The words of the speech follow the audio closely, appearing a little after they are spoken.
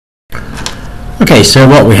Okay, so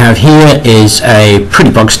what we have here is a pretty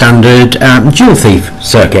bog standard dual thief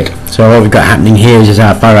circuit. So what we've got happening here is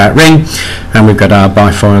our far out ring, and we've got our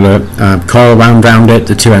bifilar coil wound round it.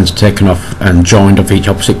 The two ends are taken off and joined off each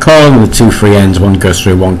opposite coil, and the two free ends, one goes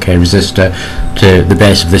through a 1K resistor to the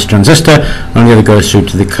base of this transistor, and the other goes through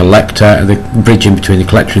to the collector. The bridge in between the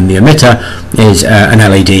collector and the emitter is an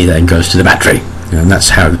LED that then goes to the battery, and that's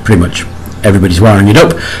how pretty much everybody's wiring it up.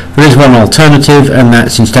 There is one alternative, and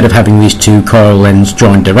that's instead of having these two coil ends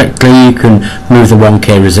joined directly, you can move the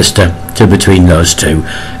 1K resistor to between those two,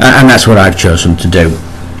 and that's what I've chosen to do.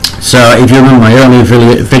 So if you remember my earlier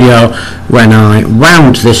video when I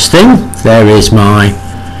wound this thing, there is my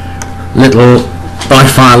little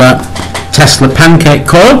bifilar Tesla Pancake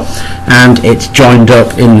coil, and it's joined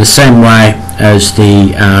up in the same way as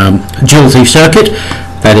the dual thief circuit.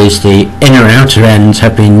 That is, the inner and outer ends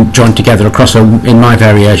have been joined together across, in my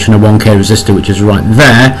variation, a 1K resistor, which is right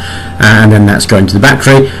there, and then that's going to the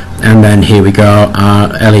battery, and then here we go, our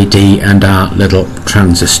LED and our little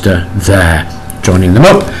transistor there, joining them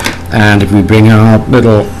up. And if we bring our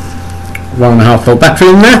little 1.5 volt battery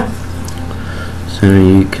in there, so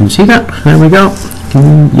you can see that, there we go,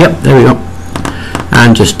 yep, there we go,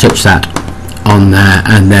 and just touch that on there,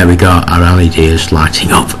 and there we go, our LED is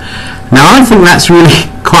lighting up. Now I think that's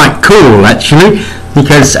really quite cool actually,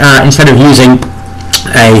 because instead of using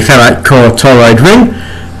a ferrite core toroid ring,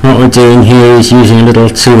 what we're doing here is using a little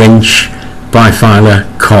 2-inch bifilar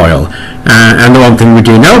coil, and the one thing we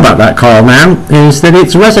do know about that coil now is that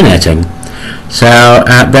it's resonating. So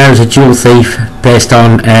there's a dual thief based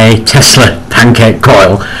on a Tesla Pancake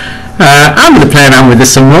coil. I'm going to play around with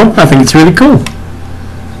this some more. I think it's really cool.